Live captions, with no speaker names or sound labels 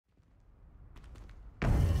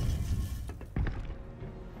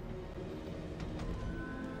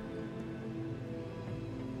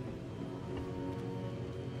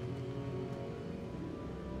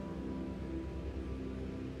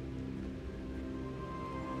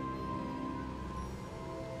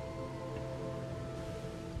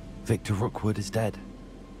Victor Rookwood is dead.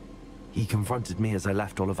 He confronted me as I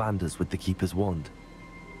left Ollivander's with the Keeper's wand.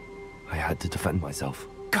 I had to defend myself.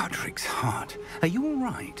 Godric's heart, are you all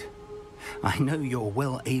right? I know you're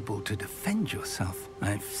well able to defend yourself.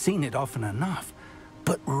 I've seen it often enough.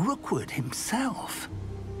 But Rookwood himself...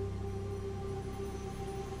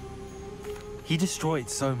 He destroyed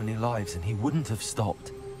so many lives and he wouldn't have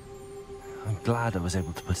stopped. I'm glad I was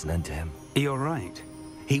able to put an end to him. You're right.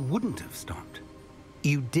 He wouldn't have stopped.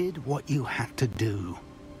 You did what you had to do.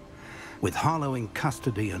 With Harlow in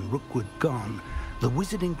custody and Rookwood gone, the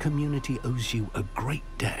wizarding community owes you a great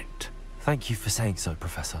debt. Thank you for saying so,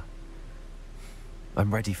 Professor.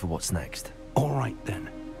 I'm ready for what's next. All right, then.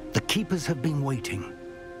 The Keepers have been waiting.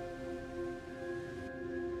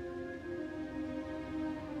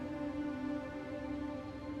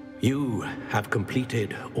 You have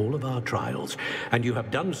completed all of our trials, and you have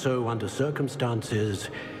done so under circumstances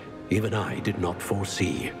even I did not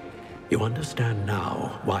foresee. You understand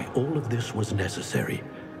now why all of this was necessary.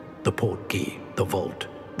 The portkey, the vault,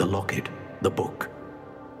 the locket, the book,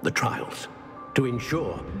 the trials. To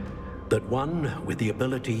ensure that one with the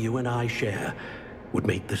ability you and I share would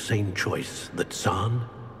make the same choice that San,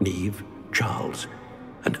 Neve, Charles,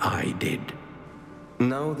 and I did.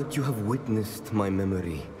 Now that you have witnessed my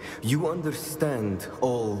memory, you understand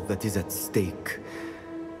all that is at stake.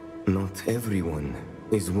 Not everyone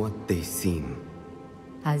is what they seem.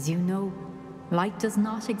 As you know, light does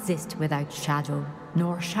not exist without shadow,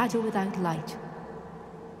 nor shadow without light.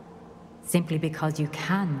 Simply because you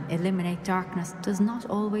can eliminate darkness does not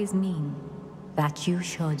always mean that you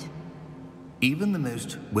should. Even the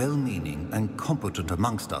most well-meaning and competent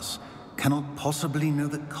amongst us cannot possibly know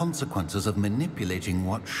the consequences of manipulating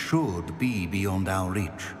what should be beyond our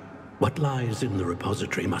reach. What lies in the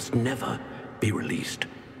repository must never be released.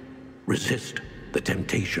 Resist the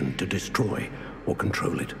temptation to destroy or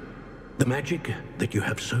control it. The magic that you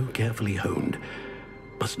have so carefully honed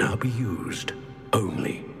must now be used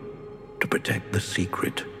only to protect the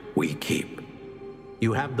secret we keep.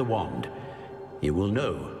 You have the wand. You will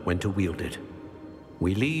know when to wield it.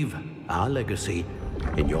 We leave our legacy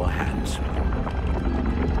in your hands.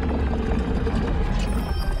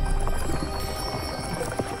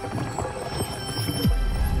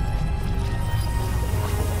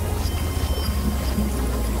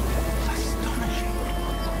 Astonishing.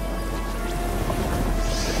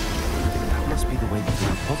 That must be the way to the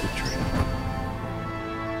repository.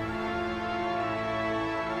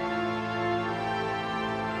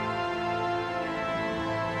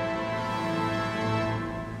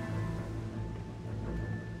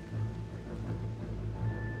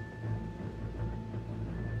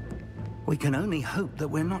 We can only hope that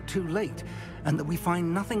we're not too late, and that we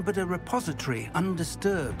find nothing but a repository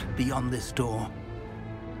undisturbed beyond this door.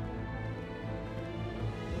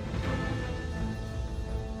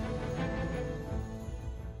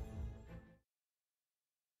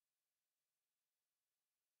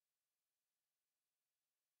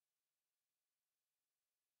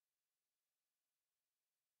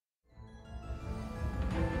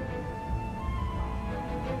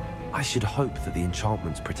 I should hope that the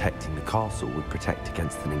enchantments protecting the castle would protect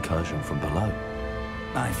against an incursion from below.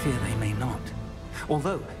 I fear they may not.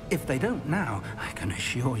 Although, if they don't now, I can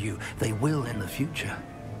assure you they will in the future.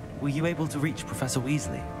 Were you able to reach Professor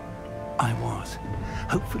Weasley? I was.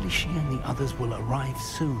 Hopefully she and the others will arrive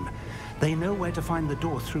soon. They know where to find the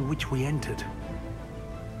door through which we entered.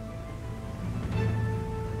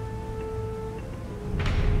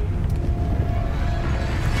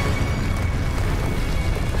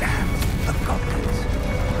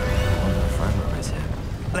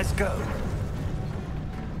 Let's go.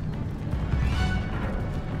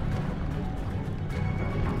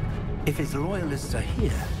 If his loyalists are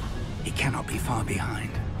here, he cannot be far behind.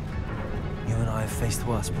 You and I have faced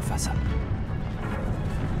worse, Professor.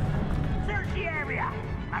 Search the area.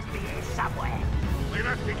 Must be here somewhere. We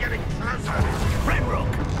must be getting closer. Renrook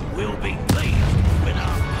will be pleased with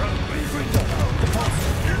our progress.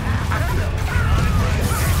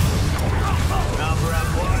 Number up,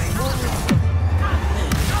 boy.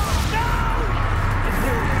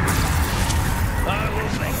 I will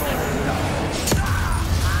make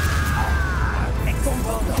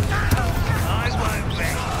I won't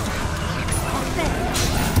be.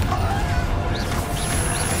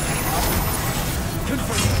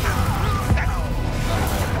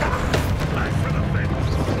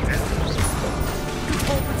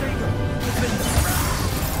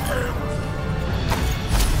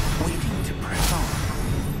 Waiting to press on.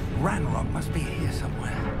 Ranrock must be here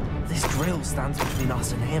somewhere. This drill stands between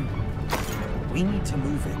us and him. We need to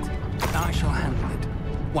move it. I shall handle it.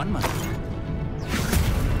 One moment.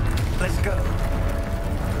 Let's go.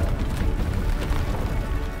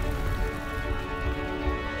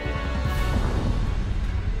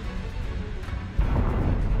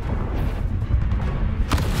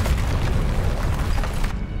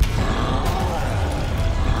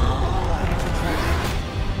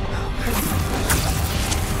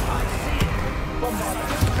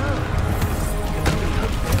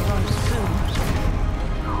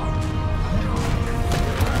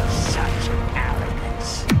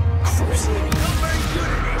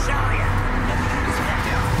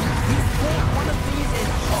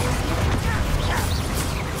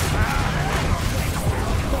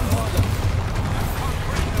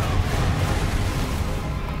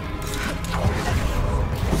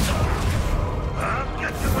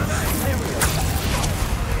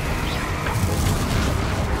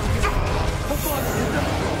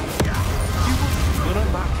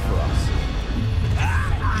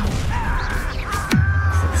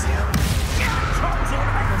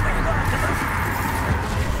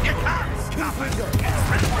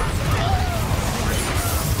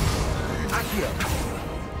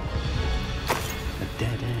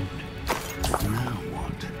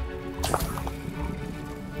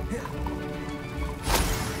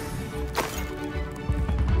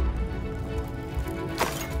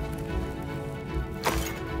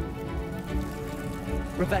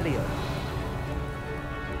 Revelio.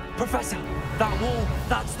 Professor, that wall,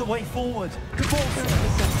 that's the way forward. My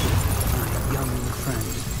young friend.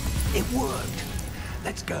 It worked.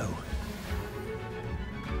 Let's go.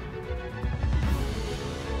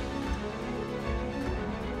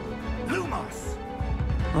 Lumos!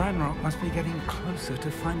 Ranrock must be getting closer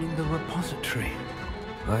to finding the repository.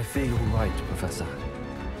 I fear you're right, Professor.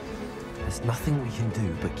 There's nothing we can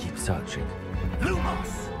do but keep searching.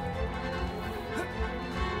 Lumos!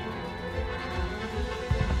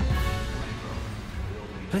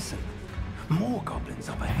 Listen, more goblins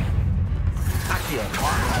up ahead. Accio!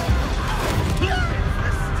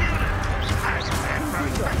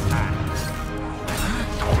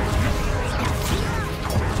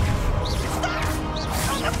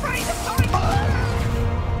 I'm afraid of going on!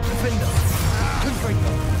 Defender!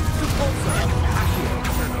 Confringo! Repulsor! Accio!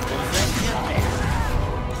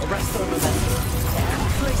 Arresto Memento!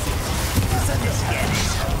 Place it! Send us!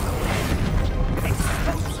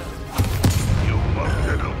 Expecto! You won't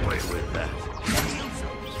get away with that.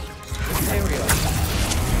 Area.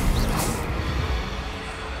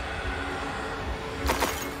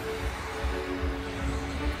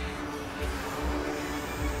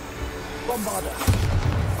 Bombarda.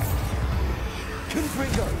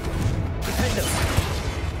 Confringo. Defender.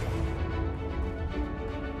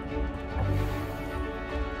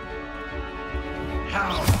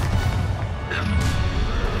 How?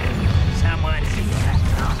 Someone see that?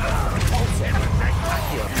 Repulsor.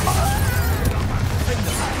 Accio.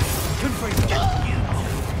 Defender. Confringo. You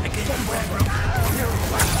against Bombarda.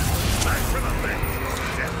 Back for the thing.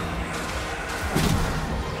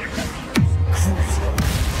 Crucial.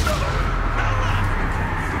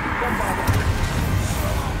 Bombarda.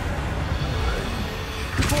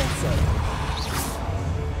 Repulsor.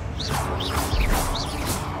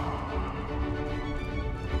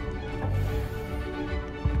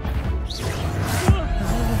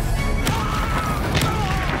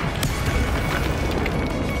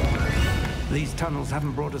 These tunnels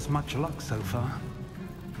haven't brought us much luck so far.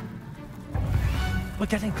 We're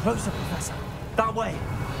getting closer, Professor. That way.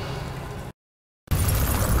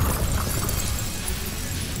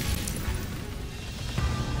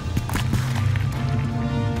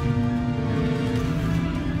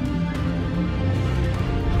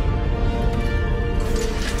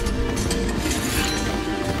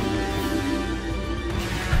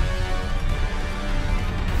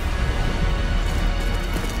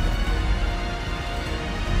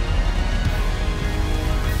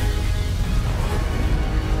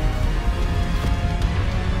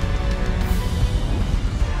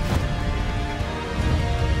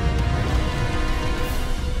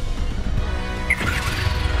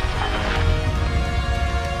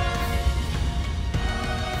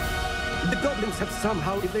 Have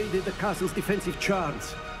somehow evaded the castle's defensive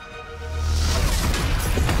charms.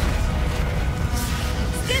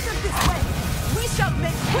 Stand this way! We shall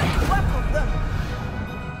make quick work of them!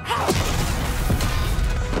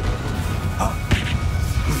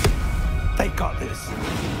 They got this.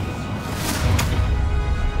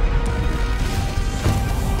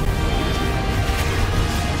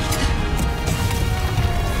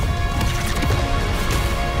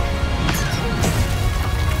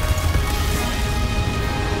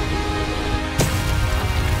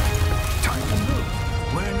 Time to move.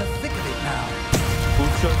 We're in the thick of it now.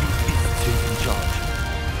 We'll show these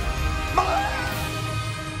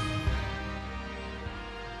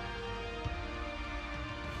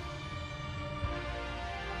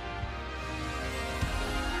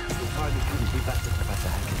timing couldn't be better, Professor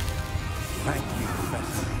Heck. Thank you,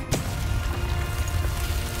 Professor.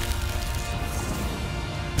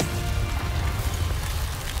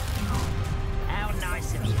 How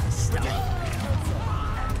nice of you to stop.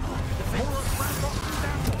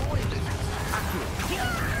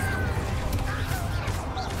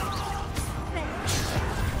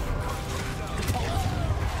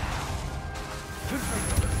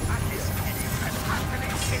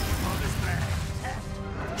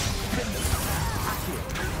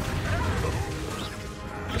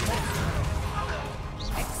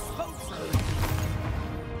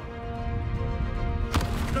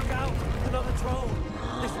 Look out! Another troll!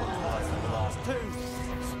 This one's worse than the last two!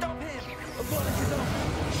 Stop him! A bullet is off!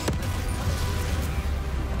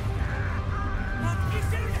 What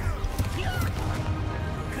is it?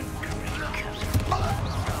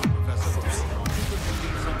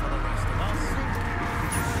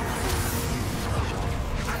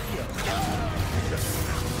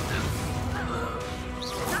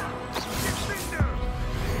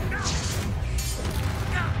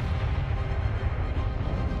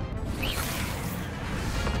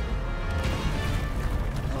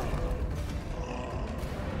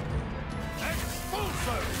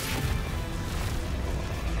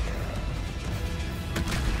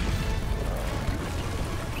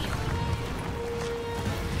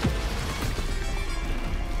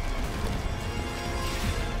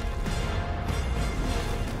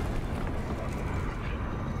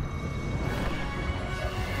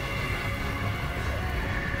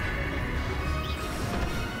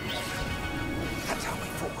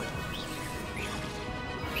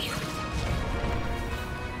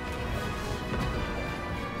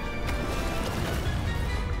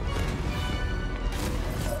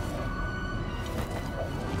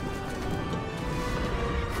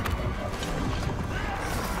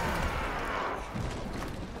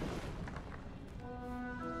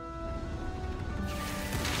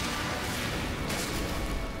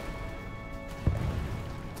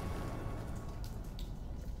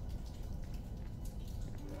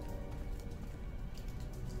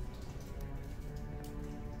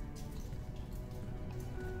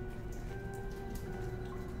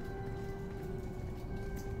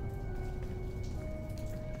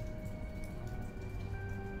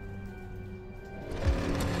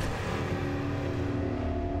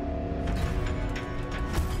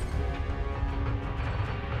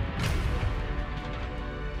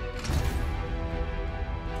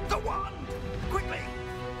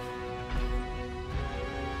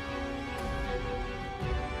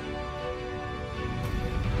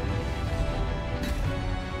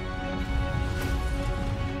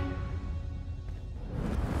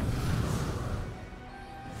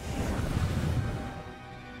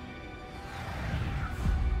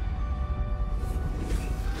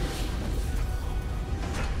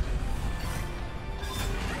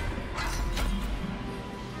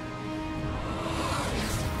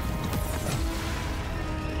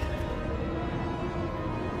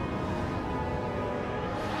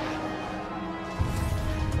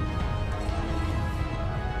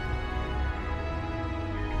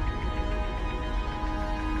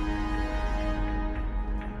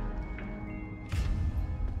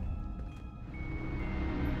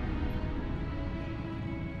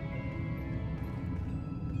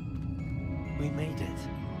 We made it.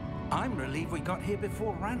 I'm relieved we got here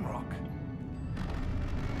before Ranrock.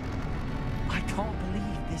 I can't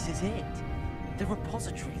believe this is it. The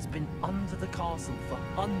repository has been under the castle for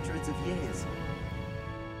hundreds of years.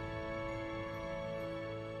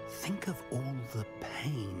 Think of all the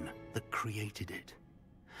pain that created it.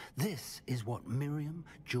 This is what Miriam,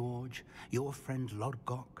 George, your friend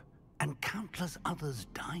Lodgok, and countless others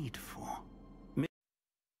died for.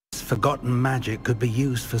 Miriam's forgotten magic could be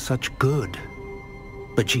used for such good,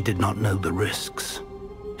 but she did not know the risks.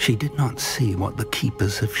 She did not see what the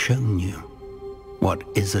Keepers have shown you, what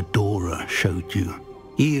Isadora showed you.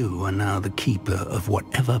 You are now the Keeper of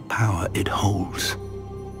whatever power it holds.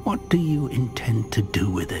 What do you intend to do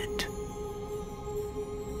with it?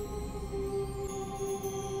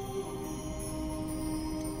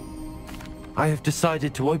 I have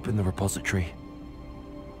decided to open the repository.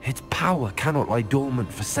 Its power cannot lie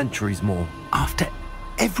dormant for centuries more. After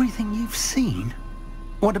everything you've seen?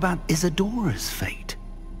 What about Isadora's fate?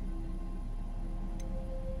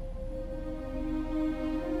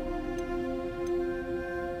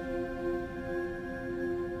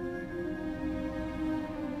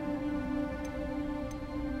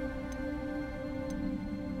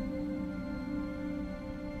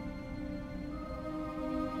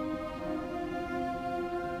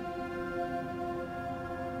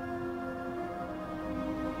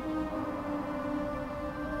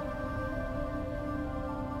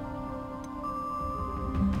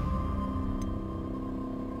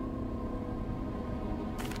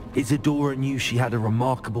 Isadora knew she had a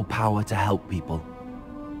remarkable power to help people.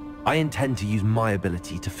 I intend to use my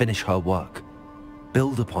ability to finish her work.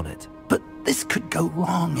 Build upon it. But this could go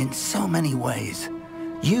wrong in so many ways.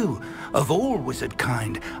 You, of all wizard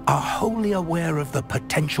kind, are wholly aware of the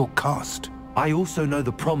potential cost. I also know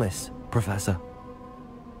the promise, Professor.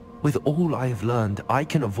 With all I have learned, I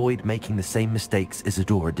can avoid making the same mistakes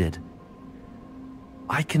Isadora did.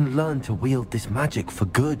 I can learn to wield this magic for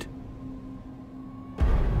good.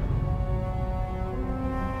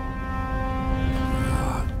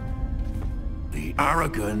 The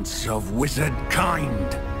arrogance of wizard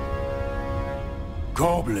kind.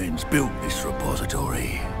 Goblins built this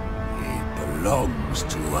repository. It belongs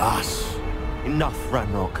to us. Enough,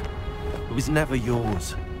 Ranrock. It was never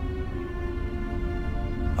yours.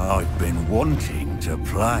 I've been wanting to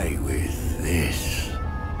play with this.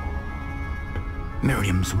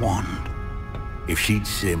 Miriam's wand. If she'd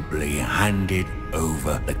simply handed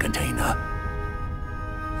over the container,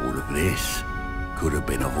 all of this could have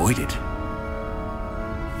been avoided.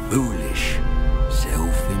 Foolish,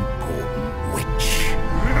 self-important witch.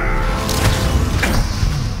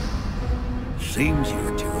 Seems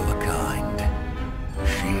you're two of a kind.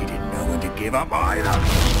 She didn't know when to give up either.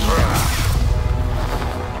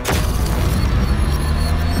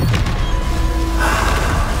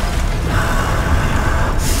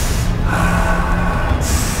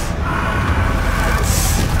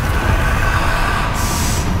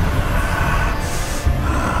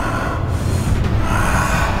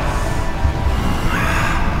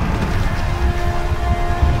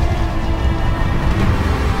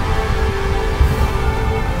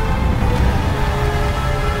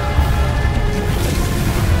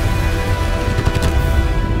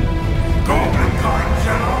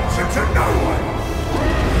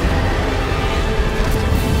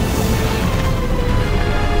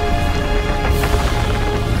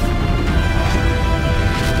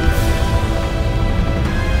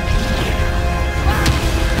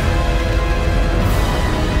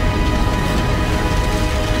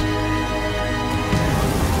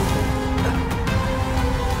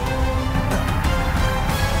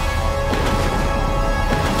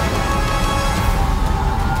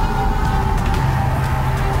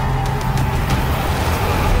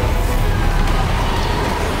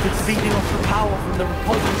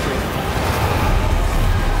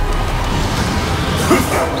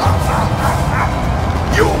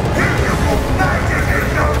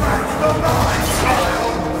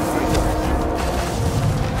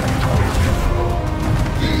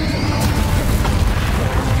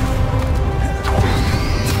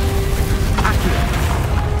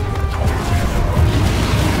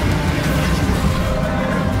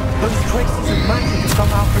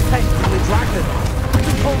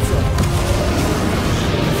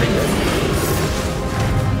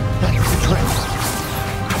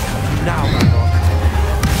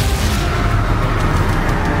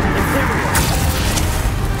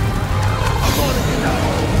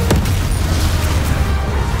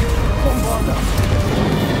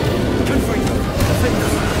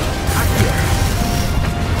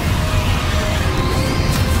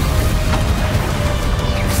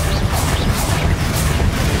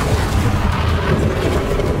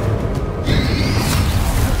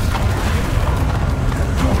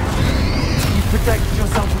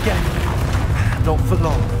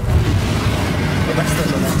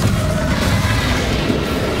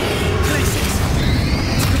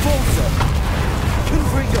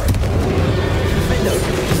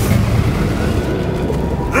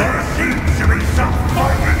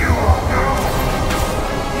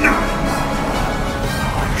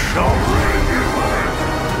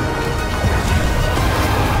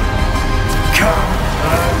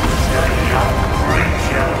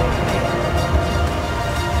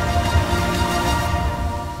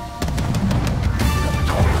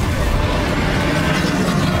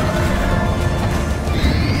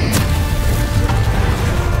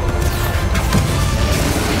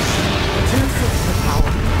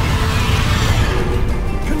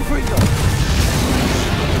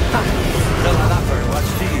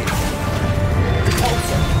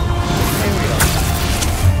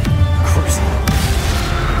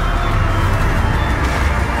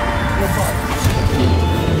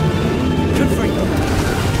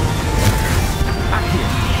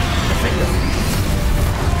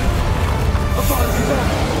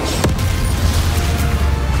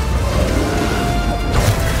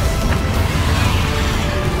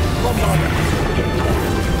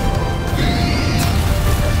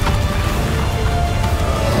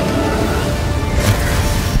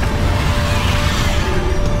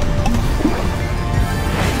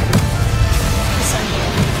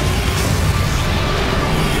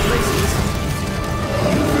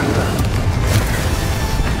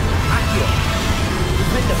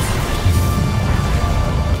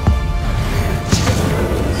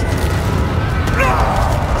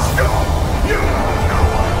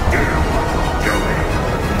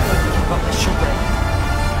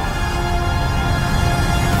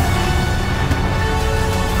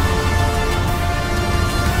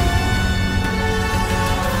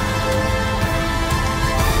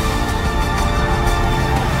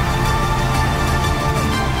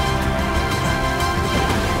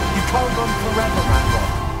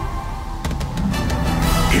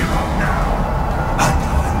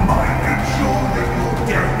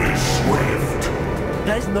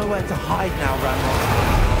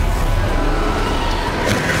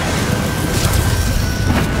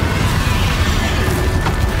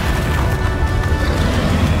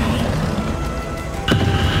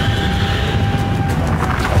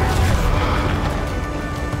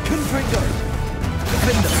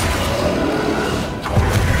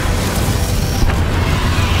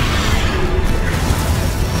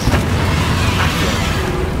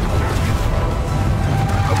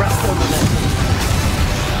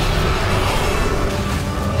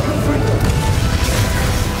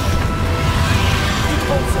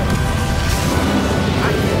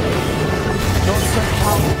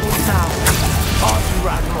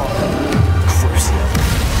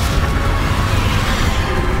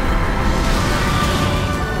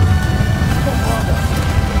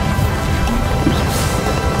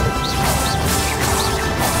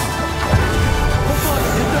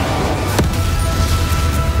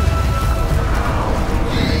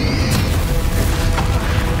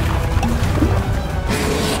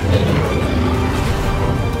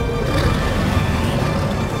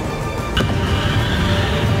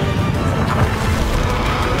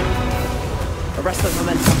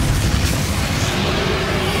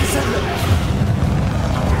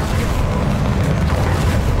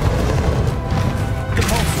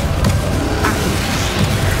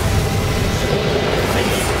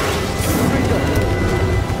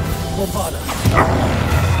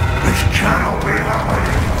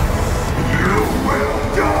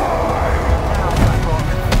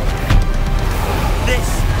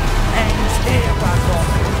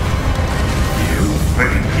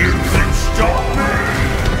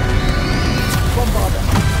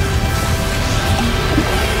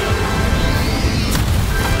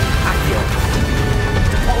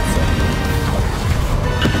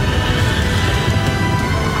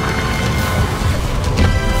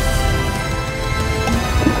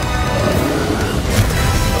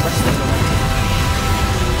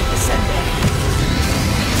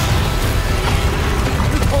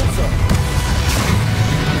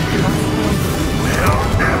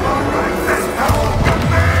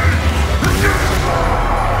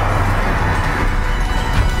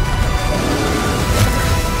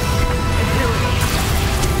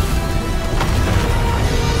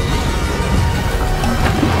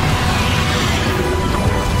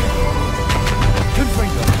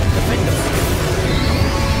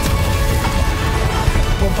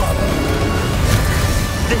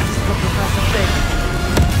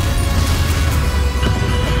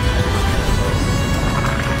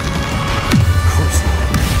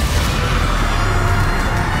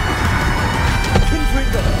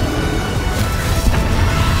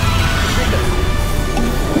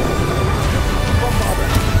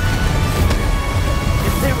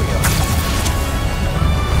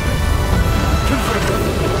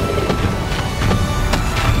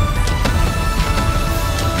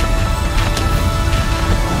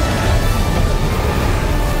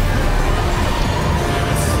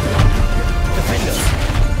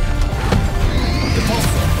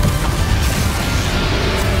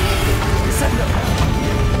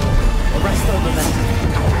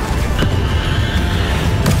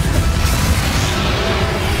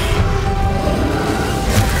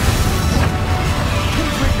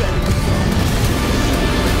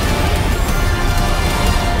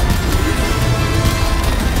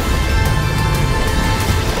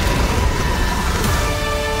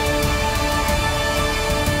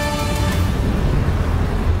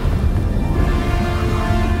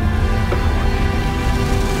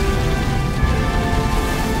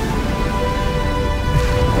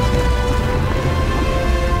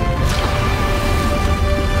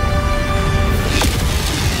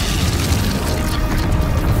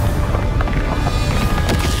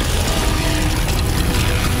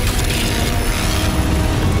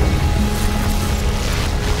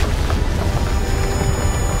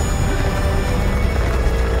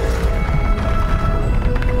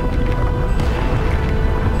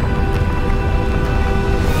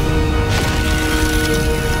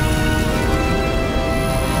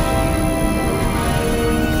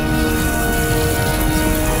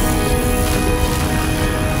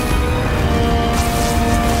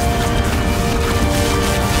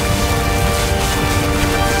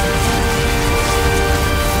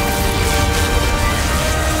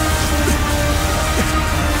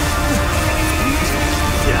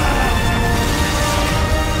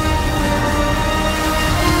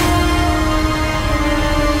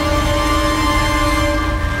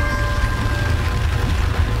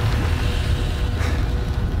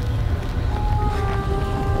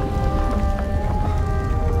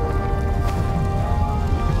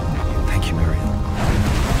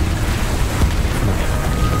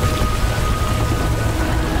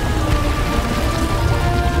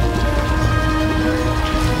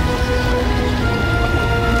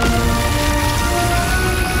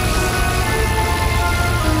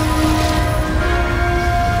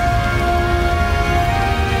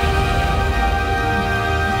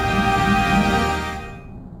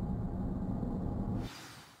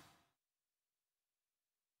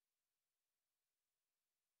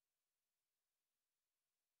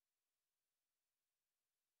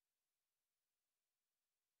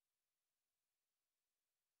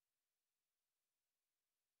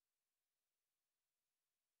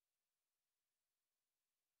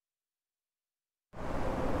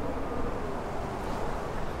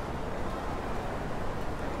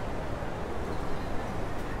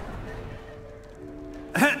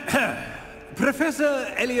 Professor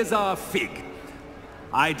Eleazar Fig.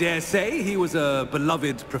 I dare say he was a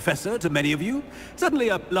beloved professor to many of you, certainly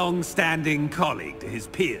a long-standing colleague to his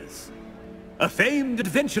peers. A famed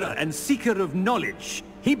adventurer and seeker of knowledge,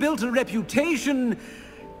 he built a reputation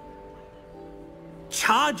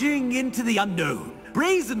charging into the unknown,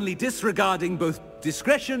 brazenly disregarding both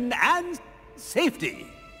discretion and safety,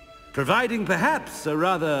 providing perhaps a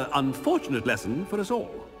rather unfortunate lesson for us all.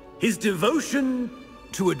 His devotion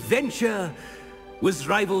to adventure was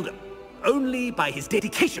rivaled only by his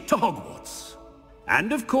dedication to Hogwarts.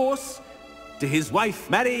 And of course, to his wife,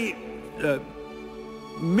 Midi,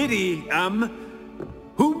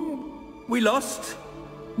 whom we lost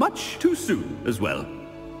much too soon as well.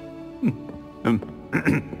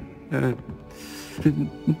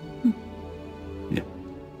 Yeah.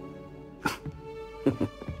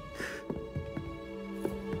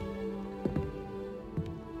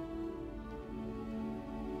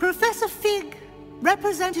 Professor Fig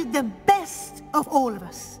represented the best of all of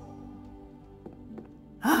us.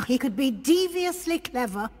 He could be deviously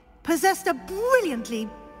clever, possessed a brilliantly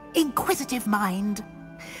inquisitive mind,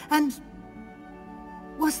 and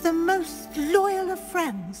was the most loyal of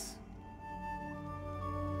friends.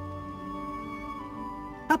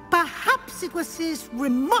 But perhaps it was his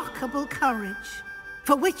remarkable courage,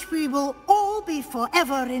 for which we will all be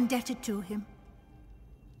forever indebted to him.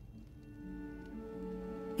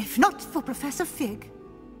 If not for Professor Fig,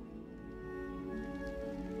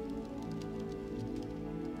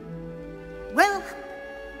 well,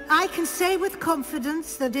 I can say with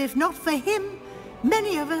confidence that if not for him,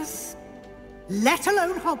 many of us, let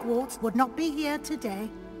alone Hogwarts, would not be here today.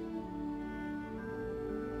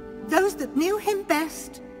 Those that knew him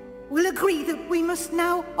best will agree that we must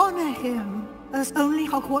now honor him as only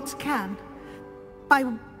Hogwarts can, by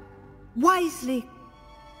wisely,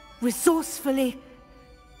 resourcefully,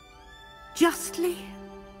 justly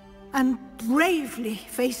and bravely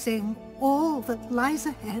facing all that lies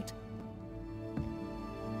ahead.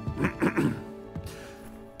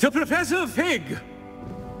 To Professor Fig!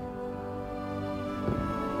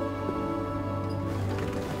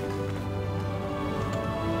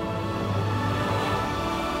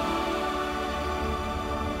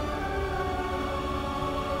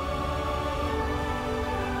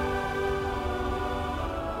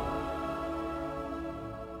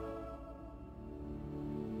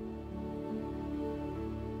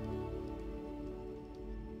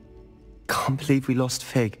 Can't believe we lost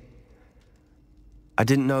Fig. I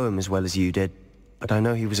didn't know him as well as you did, but I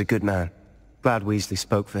know he was a good man. Glad Weasley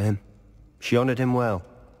spoke for him. She honored him well.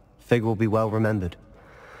 Fig will be well remembered.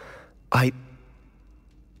 I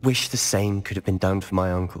wish the same could have been done for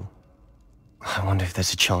my uncle. I wonder if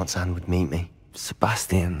there's a chance Anne would meet me.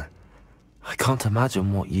 Sebastian, I can't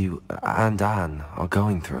imagine what you and Anne are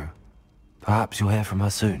going through. Perhaps you'll hear from her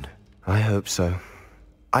soon. I hope so.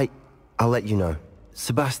 I'll let you know.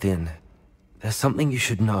 Sebastian, there's something you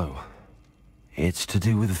should know. It's to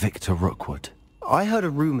do with Victor Rookwood. I heard a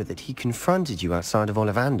rumor that he confronted you outside of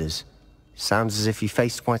Ollivander's. Sounds as if he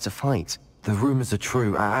faced quite a fight. The rumors are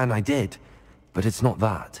true, and I did, but it's not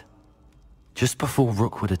that. Just before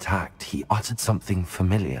Rookwood attacked, he uttered something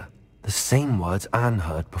familiar. The same words Anne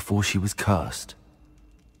heard before she was cursed.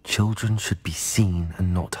 Children should be seen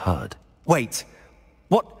and not heard. Wait,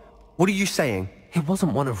 what are you saying? It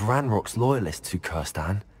wasn't one of Ranrock's loyalists who cursed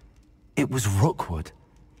Anne. It was Rookwood.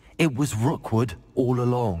 It was Rookwood all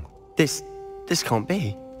along. This can't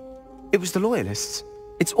be. It was the loyalists.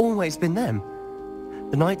 It's always been them.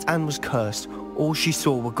 The night Anne was cursed, all she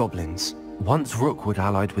saw were goblins. Once Rookwood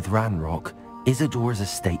allied with Ranrock, Isadora's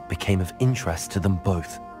estate became of interest to them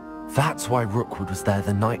both. That's why Rookwood was there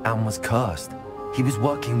the night Anne was cursed. He was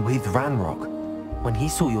working with Ranrock. When he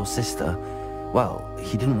saw your sister, well,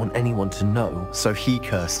 he didn't want anyone to know. So he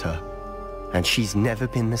cursed her. And she's never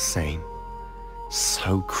been the same.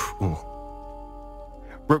 So cruel.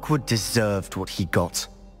 Rookwood deserved what he got.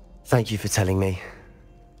 Thank you for telling me.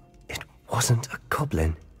 It wasn't a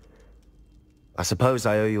goblin. I suppose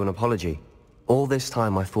I owe you an apology. All this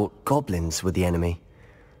time I thought goblins were the enemy.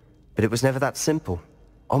 But it was never that simple.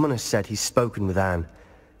 Ominous said he's spoken with Anne.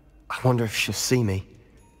 I wonder if she'll see me.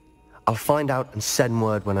 I'll find out and send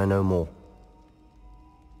word when I know more.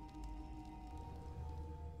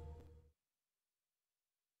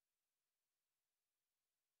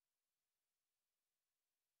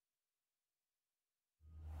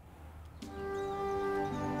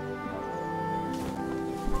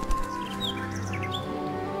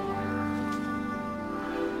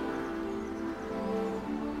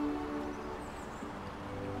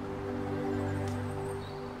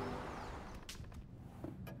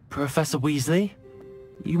 Professor Weasley?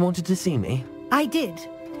 You wanted to see me? I did.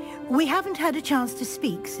 We haven't had a chance to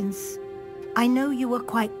speak since I know you were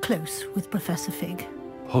quite close with Professor Fig.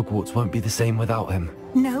 Hogwarts won't be the same without him.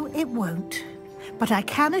 No, it won't. But I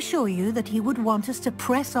can assure you that he would want us to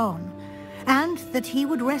press on, and that he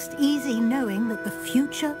would rest easy knowing that the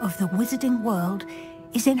future of the wizarding world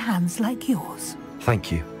is in hands like yours.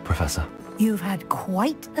 Thank you, Professor. You've had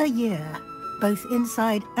quite a year, both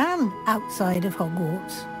inside and outside of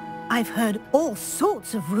Hogwarts. I've heard all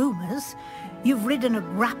sorts of rumors. You've ridden a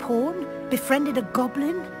graphorn, befriended a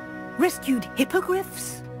goblin, rescued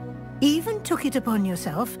hippogriffs, even took it upon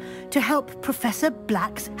yourself to help Professor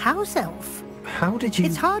Black's house elf. How did you...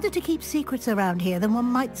 It's harder to keep secrets around here than one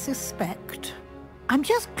might suspect. I'm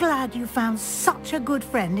just glad you found such a good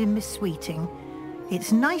friend in Miss Sweeting.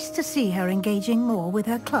 It's nice to see her engaging more with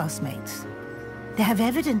her classmates. There have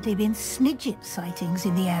evidently been Snidget sightings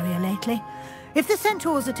in the area lately. If the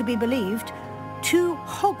centaurs are to be believed, 2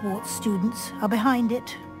 Hogwarts students are behind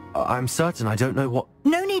it. I'm certain I don't know what...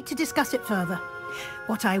 No need to discuss it further.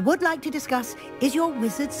 What I would like to discuss is your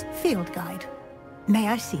wizard's field guide. May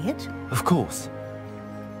I see it? Of course.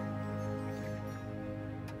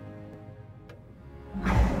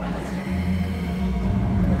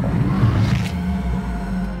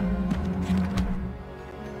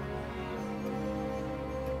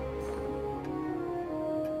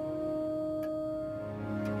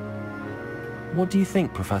 What do you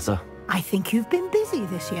think, Professor? I think you've been busy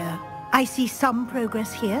this year. I see some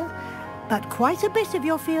progress here, but quite a bit of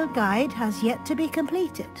your field guide has yet to be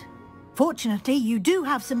completed. Fortunately, you do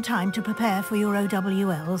have some time to prepare for your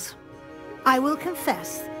OWLs. I will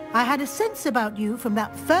confess, I had a sense about you from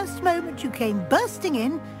that first moment you came bursting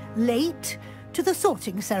in, late, to the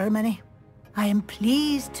sorting ceremony. I am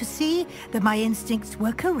pleased to see that my instincts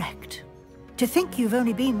were correct. To think you've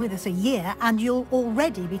only been with us a year and you'll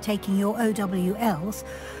already be taking your OWLs,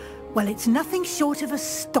 well, it's nothing short of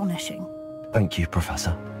astonishing. Thank you,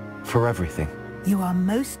 Professor, for everything. You are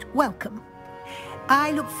most welcome.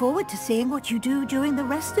 I look forward to seeing what you do during the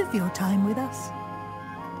rest of your time with us.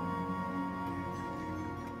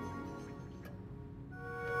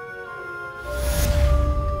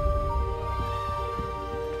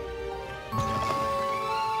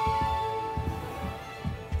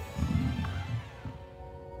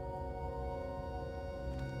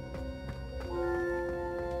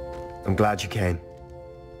 I'm glad you came.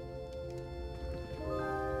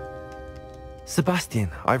 Sebastian,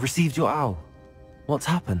 I've received your owl. What's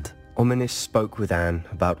happened? Ominis spoke with Anne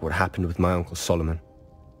about what happened with my Uncle Solomon.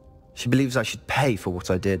 She believes I should pay for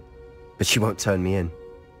what I did, but she won't turn me in.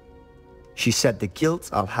 She said the guilt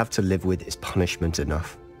I'll have to live with is punishment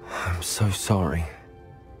enough. I'm so sorry.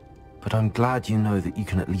 But I'm glad you know that you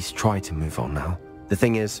can at least try to move on now. The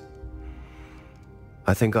thing is,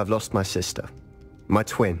 I think I've lost my sister, my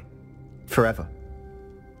twin, forever.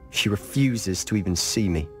 She refuses to even see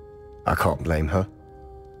me. I can't blame her.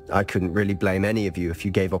 I couldn't really blame any of you if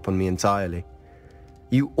you gave up on me entirely.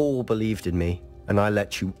 You all believed in me, and I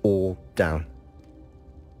let you all down.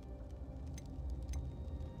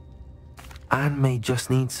 Anne may just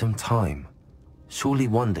need some time. Surely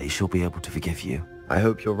one day she'll be able to forgive you. I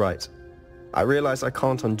hope you're right. I realize I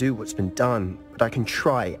can't undo what's been done, but I can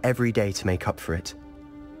try every day to make up for it.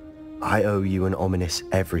 I owe you and Ominis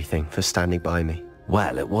everything for standing by me.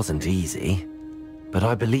 Well, it wasn't easy, but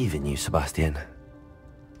I believe in you, Sebastian.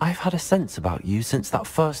 I've had a sense about you since that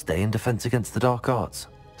first day in Defense Against the Dark Arts.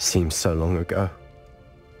 Seems so long ago.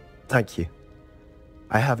 Thank you.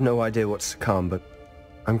 I have no idea what's to come, but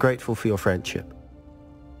I'm grateful for your friendship.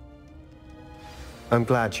 I'm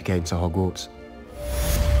glad you came to Hogwarts.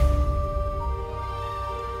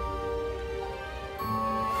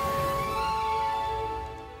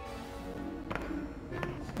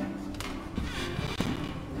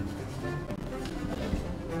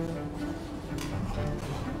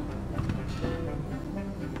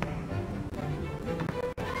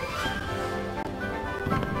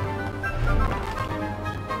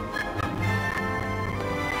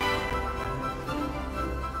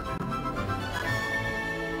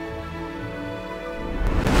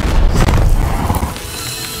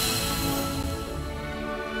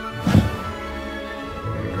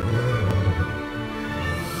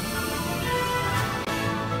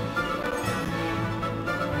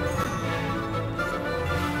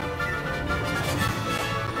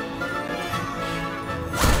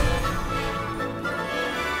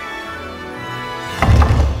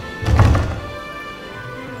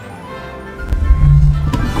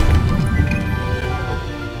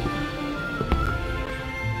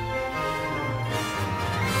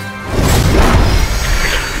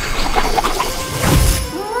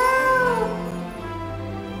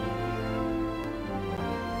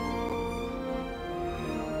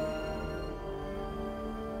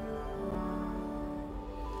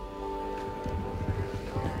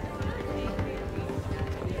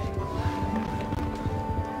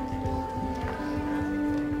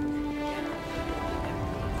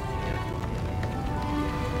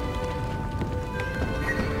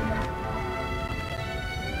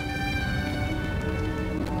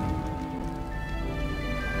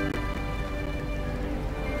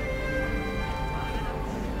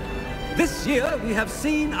 This year, we have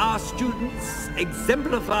seen our students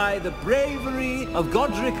exemplify the bravery of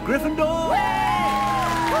Godric Gryffindor.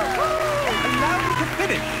 And now we can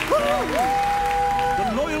finish. The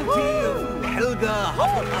loyalty of Helga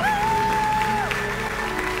Hufflepuff.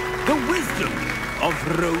 The wisdom of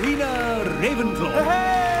Rowena Ravenclaw.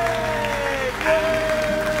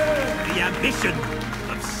 The ambition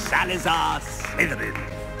of Salazar Slytherin.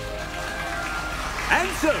 And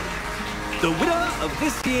so, the winner of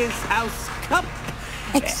this year's House Cup...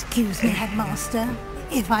 Excuse me, Headmaster,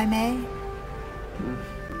 if I may.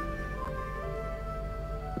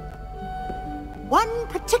 One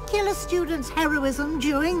particular student's heroism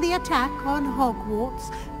during the attack on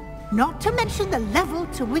Hogwarts, not to mention the level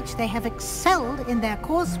to which they have excelled in their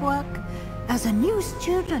coursework, as a new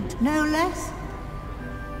student, no less.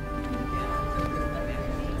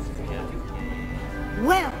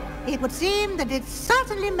 Well, it would seem that it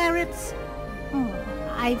certainly merits,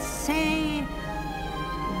 I'd say,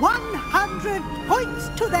 100 points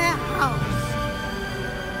to their house.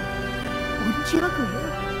 Wouldn't you agree?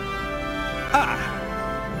 Ah,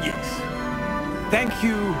 yes. Thank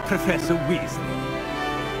you, Professor Weasley.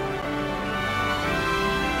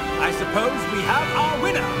 I suppose we have our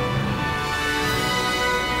winner.